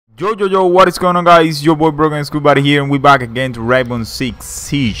Yo, what is going on, guys? Your boy Broken Scuba here, and we're back again to Rainbow Six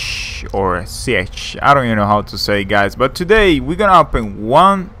Siege, or Siege. I don't even know how to say, guys. But today we're gonna open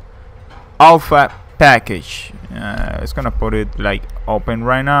one alpha package. It's gonna put it like open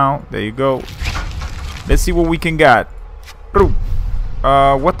right now. There you go. Let's see what we can get.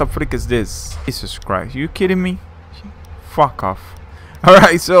 What the frick is this? Jesus Christ, you kidding me? Fuck off.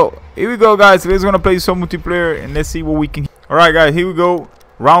 Alright, so here we go, guys. Let's gonna play some multiplayer and let's see what we can. Alright, guys, here we go.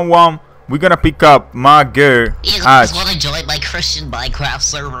 Round one, we're gonna pick up my girl. You guys wanna join my Christian Minecraft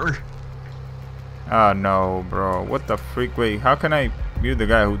server? Oh no, bro. What the freak? Wait, how can I mute the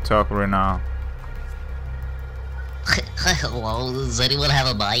guy who talk right now? Hello, does anyone have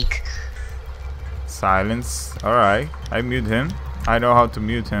a mic? Silence. Alright, I mute him. I know how to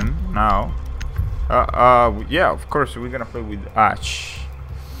mute him now. Yeah, of course, we're gonna play with Ash.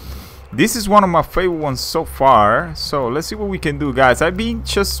 This is one of my favorite ones so far. So let's see what we can do, guys. I've been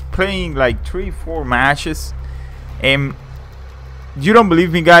just playing like 3-4 matches, and you don't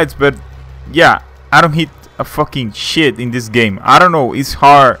believe me, guys, but yeah, I don't hit a fucking shit in this game. I don't know. It's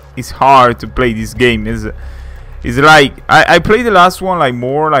hard. It's hard to play this game. It's like I played the last one like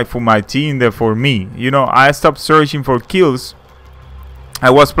more like for my team than for me. You know, I stopped searching for kills. I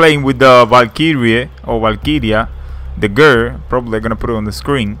was playing with the Valkyrie or Valkyria, the girl. Probably gonna put it on the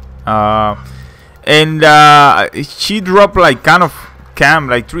screen. And she dropped like kind of cam,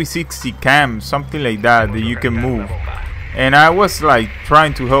 like 360 cam, something like that you can move. And I was like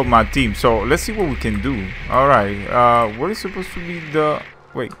trying to help my team. So let's see what we can do. Alright, what is supposed to be the...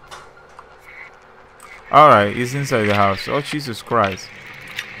 Wait. Alright, it's inside the house. Oh, Jesus Christ.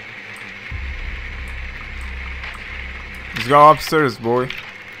 Let's go upstairs, boy.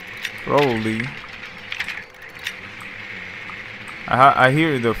 Probably. I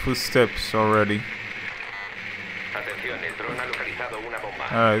hear the footsteps already.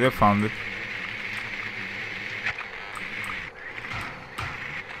 Alright, they found it.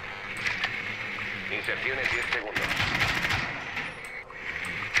 Inserción en 10 segundos.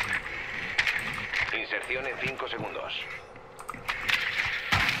 Inserción en 5 segundos.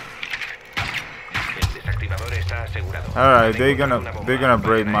 El desactivador está asegurado. Alright, they're gonna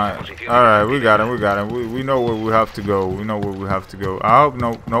break my... Alright, we got him. We know where we have to go. I hope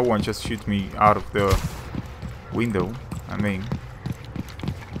no one just shoots me out of the window. I mean,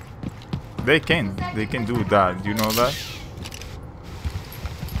 they can do that. Do you know that?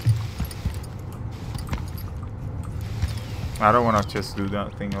 I don't wanna just do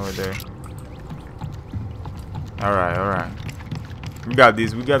that thing over there. Alright. We got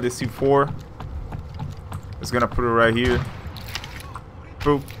this. We got the C4. It's gonna put it right here.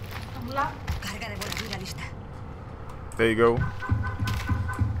 Boop. There you go.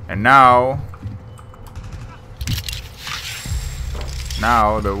 And now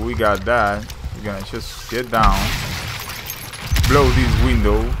that we got that, we're gonna just get down, blow this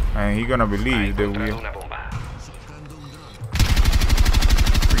window, and he's gonna believe that we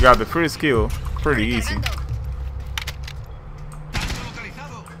got the first kill. Pretty easy.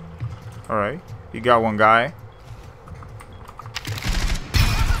 Alright. He got one guy.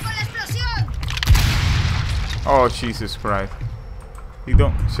 Oh, Jesus Christ. He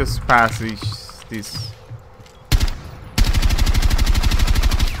don't just pass this.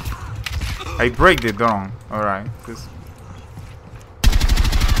 I break the door. Alright. This.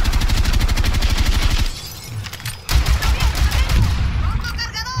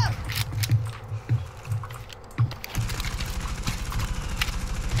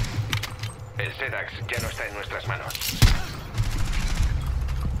 El Sedax ya no está en nuestras manos.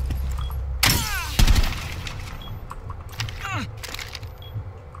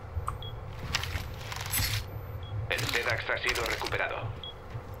 El Sedax ha sido recuperado.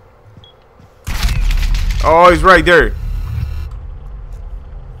 Oh, he's right there.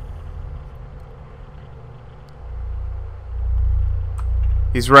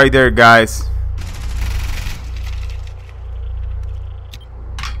 He's right there, guys.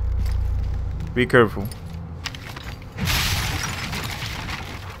 Be careful.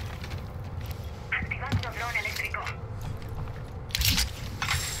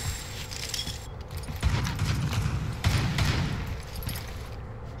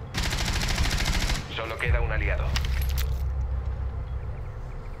 Solo queda un aliado.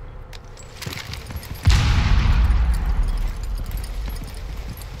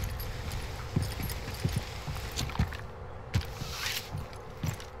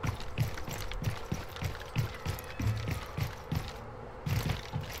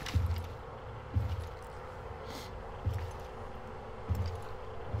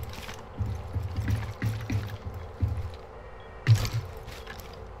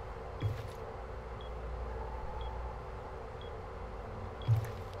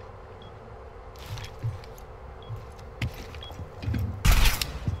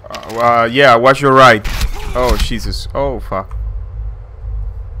 Yeah, watch your right. Oh, Jesus. Oh, fuck.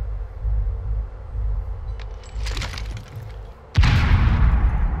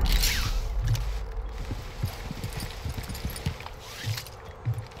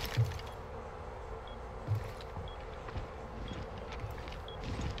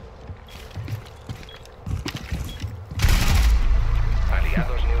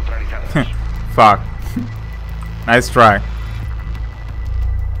 Aliados neutralizados. Fuck. Nice try.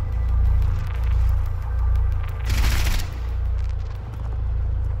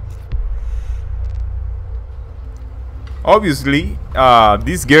 Obviously,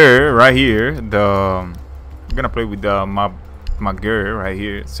 this girl right here, I'm gonna play with my girl right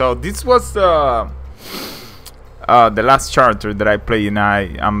here. So this was the last character that I played, and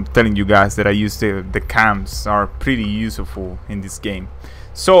I'm telling you guys that I used the cams are pretty useful in this game.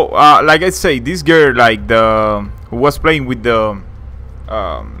 So like I say, this girl, like who was playing with the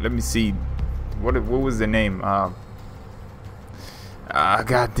let me see, what was the name?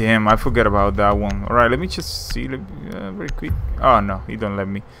 God damn, I forgot about that one. All right, let me just see very quick. Oh no, he don't let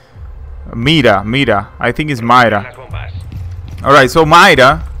me. Mira, I think it's Mayra. All right, so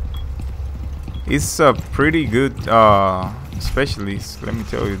Mayra is a pretty good specialist. Let me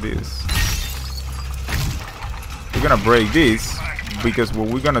tell you this. We're gonna break this because what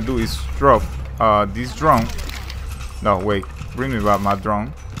we're gonna do is drop this drone. No, wait, bring me back my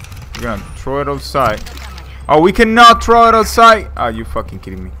drone. We're gonna throw it outside. Oh, we cannot throw it outside. Are you fucking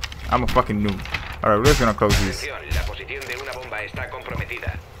kidding me? I'm a fucking noob. Alright, we're just gonna close this.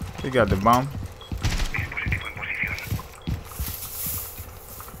 We got the bomb.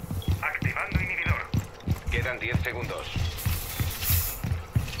 Quedan 10 segundos.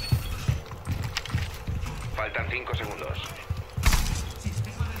 Faltan 5 segundos.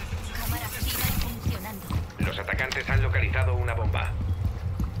 Los atacantes han localizado una bomba.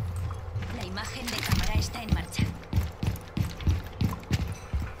 La imagen de cámara está en marcha.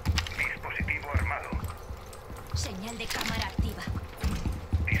 Dispositivo armado. Señal de cámara activa.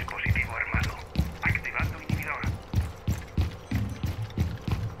 Dispositivo armado. Activando inhibidor.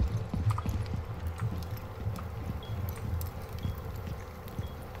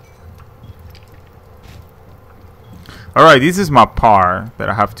 Alright, this is my part that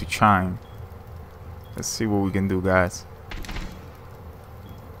I have to chime. Let's see what we can do, guys.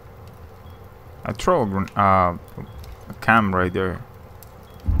 I throw a cam right there.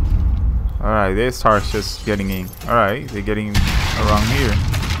 Alright, they start just getting in. Alright, they're getting around here.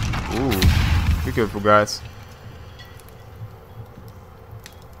 Ooh, be careful, guys.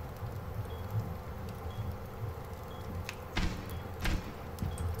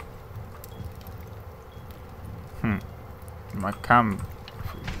 My cam.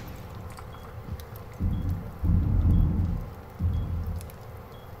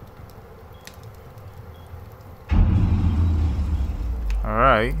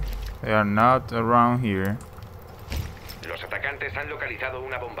 Alright, they are not around here. Los atacantes han localizado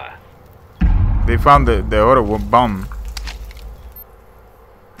una bomba. They found the other bomb.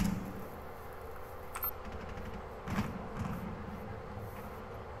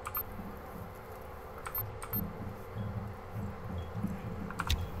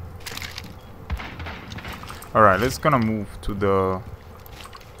 Alright, let's gonna move to the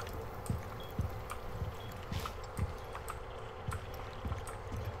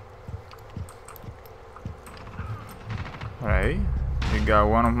Alright, we got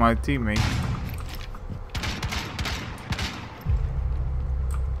one of my teammates.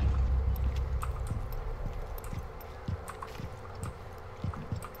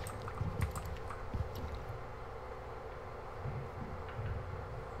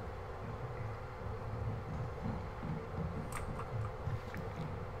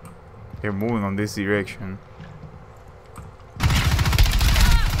 They're moving on this direction.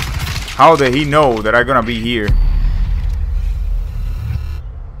 How did he know that I'm gonna be here?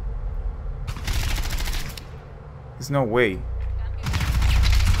 There's no way.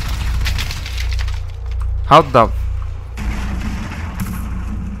 How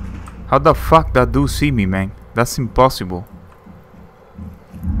the fuck that dude see me, man? That's impossible.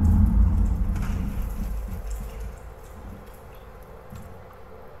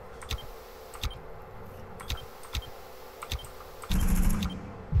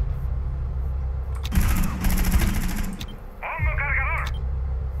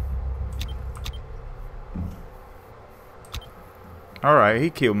 Alright, he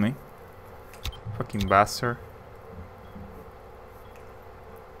killed me. Fucking bastard.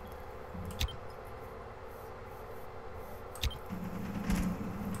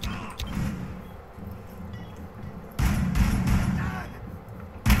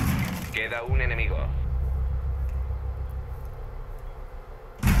 Queda un enemigo.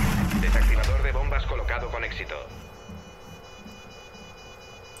 Desactivador de bombas colocado con éxito.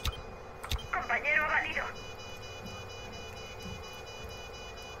 Compañero abatido.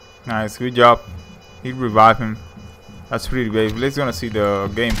 Nice, good job. He revived him. That's pretty great. Let's gonna see the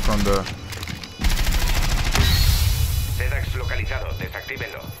game from the. SEDAX localizado.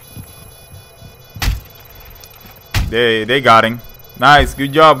 Desactívenlo. They got him. Nice,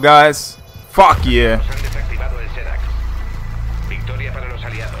 good job, guys. Fuck yeah. Nos han desactivado el SEDAX. Victoria para los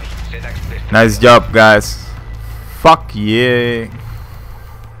aliados. SEDAX destruido. Nice job, guys. Fuck yeah.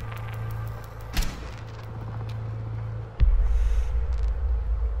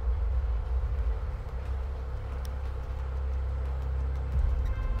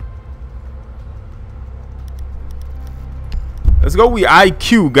 Let's go with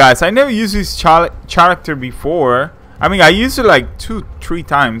IQ, guys. I never used this character before. I mean, I used it like 2-3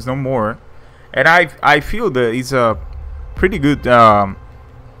 times, no more. And I feel that it's a pretty good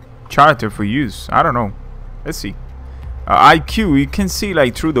character for use. I don't know. Let's see. IQ, you can see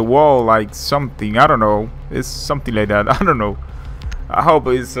like through the wall, like something. I don't know. It's something like that. I don't know. I hope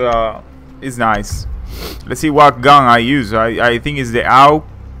it's nice. Let's see what gun I use. I think it's the AUNQUE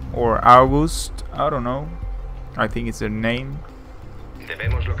or August. I don't know. I think it's the name.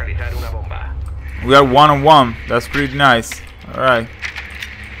 Debemos localizar una bomba. We are 1-on-1. That's pretty nice. Alright.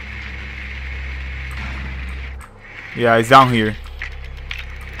 Yeah, it's down here.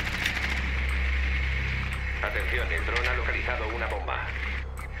 Atención, el dron ha localizado una bomba.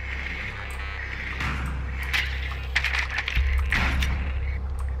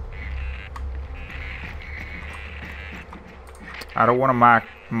 I don't want to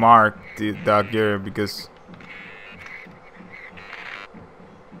mark that area because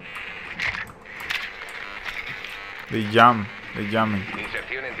they jamming.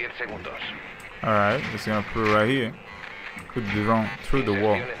 Inserción en 10 segundos. Alright, it's gonna put it right here. Put the drone through the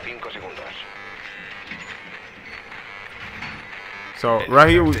wall. Inserción en 5 segundos. So El right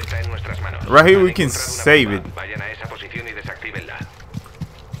here, SEDAX está en nuestras manos. right here we Han can encontrado una save bomba. it. Vayan a esa posición y desactívenla.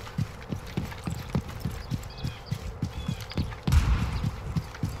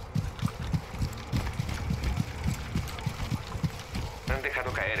 Han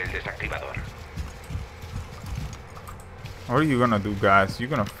dejado caer el desactivador. What are you gonna do, guys? You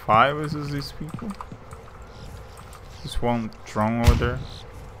gonna fight versus these people? Just one drone over there.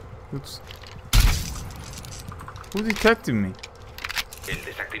 Who detected me? El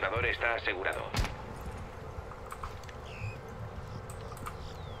desactivador está asegurado.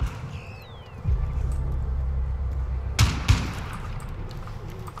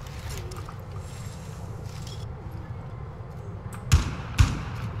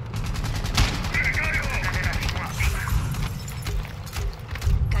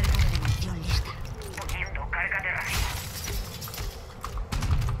 Carga de munición lista. Poniendo carga de racimo.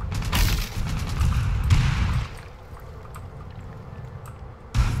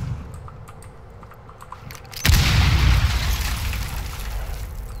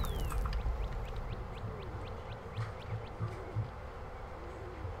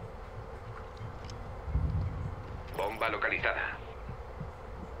 Bomba localizada.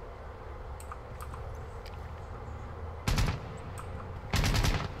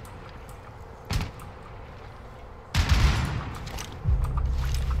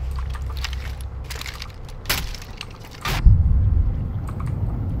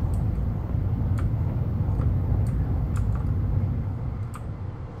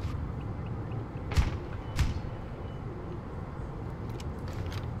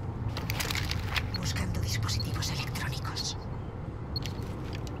 Buscando dispositivos electrónicos.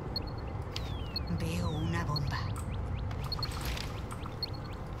 Veo una bomba.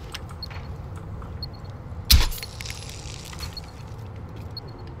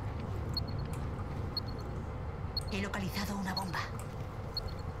 He localizado una bomba.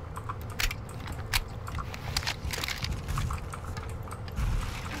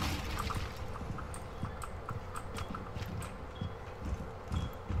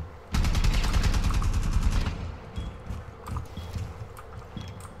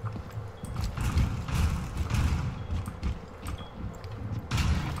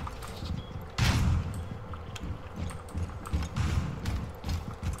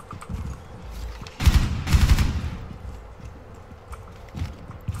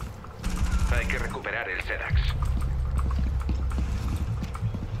 Hay que recuperar el SEDAX.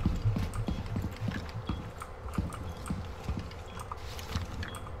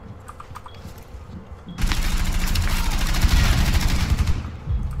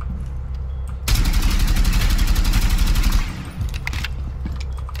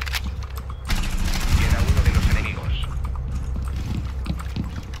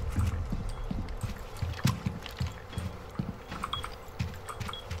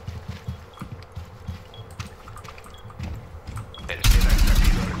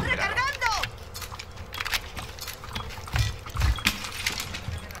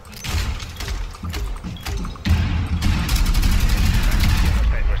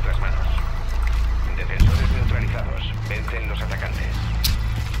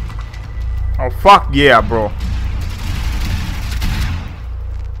 Fuck yeah, bro.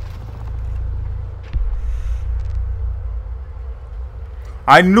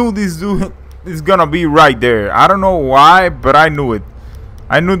 I knew this dude is gonna be right there. I don't know why, but I knew it.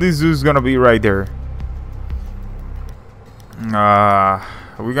 I knew this dude's gonna be right there.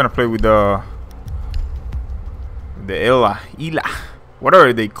 We're gonna play with the Ila,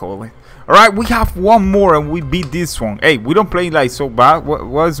 whatever they call it. Alright, we have one more and we beat this one. Hey, we don't play like so bad. What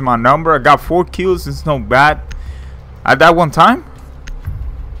was my number? I got 4 kills. It's not bad. I died 1 time?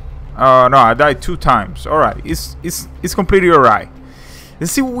 No, I died 2 times. Alright, it's completely alright.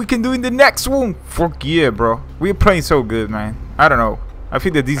 Let's see what we can do in the next one. Fuck yeah, bro. We're playing so good, man. I don't know. I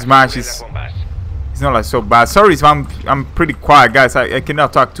think that this match is it's not like so bad. Sorry if I'm pretty quiet, guys. I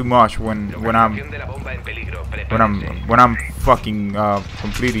cannot talk too much when I'm fucking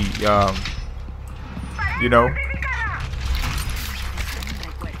completely you know.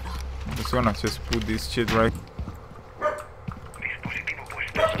 I'm just gonna put this shit right.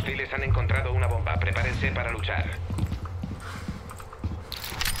 Los hostiles han encontrado una bomba. Prepárense para luchar.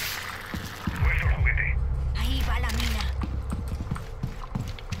 Ahí va la mina.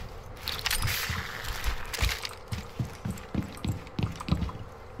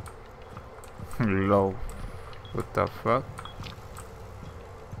 Low. What the fuck?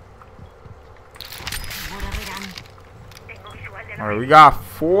 Alright, we got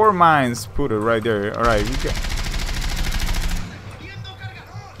 4 mines put it right there. Alright, we got.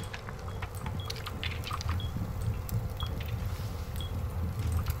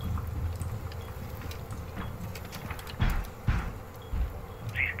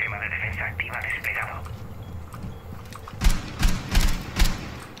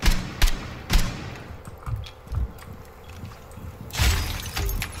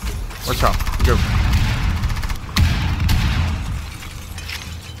 Watch out. Go.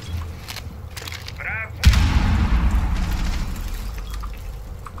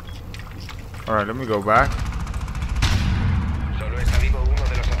 Alright, let me go back. Solo está vivo uno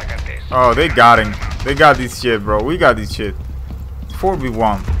de los atacantes. Oh, they got him. They got this shit, bro. We got this shit.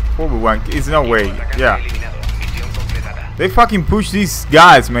 4v1. 4v1. It's no way. Yeah. They fucking push these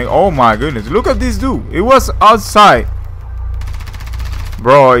guys, man. Oh my goodness. Look at this dude. It was outside.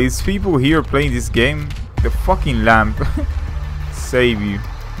 Bro, it's people here playing this game. The fucking lamp save you.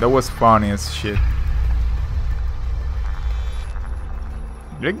 That was funny as shit.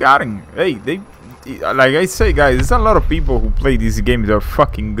 They got him. Hey, like I say, guys, there's a lot of people who play this game that are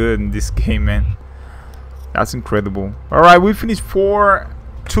fucking good in this game, man. That's incredible. Alright, we finished 2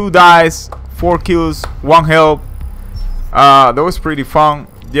 dies, 4 kills, 1 health. That was pretty fun.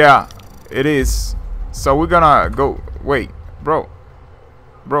 Yeah, it is. So we're gonna go. Wait, bro,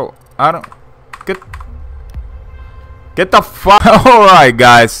 I don't get the fuck. Alright,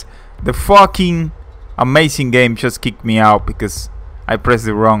 guys, the fucking amazing game just kicked me out because I pressed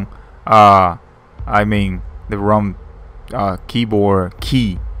the wrong the wrong keyboard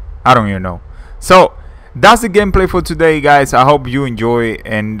key. I don't even know. So that's the gameplay for today, guys. I hope you enjoy,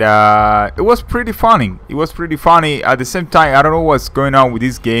 and it was pretty funny. It was pretty funny. At the same time, I don't know what's going on with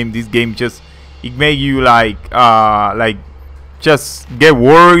this game. This game just, it made you like just get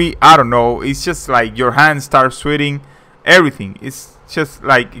worried. I don't know. It's just like your hands start sweating. Everything. It's just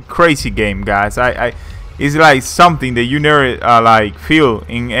like a crazy game, guys. It's like something that you never like feel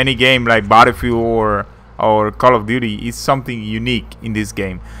in any game like Battlefield or Call of Duty. It's something unique in this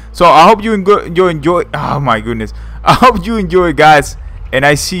game. So I hope you enjoy. Oh my goodness. I hope you enjoy, guys, and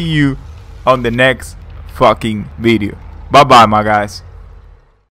I see you on the next fucking video. Bye bye, my guys.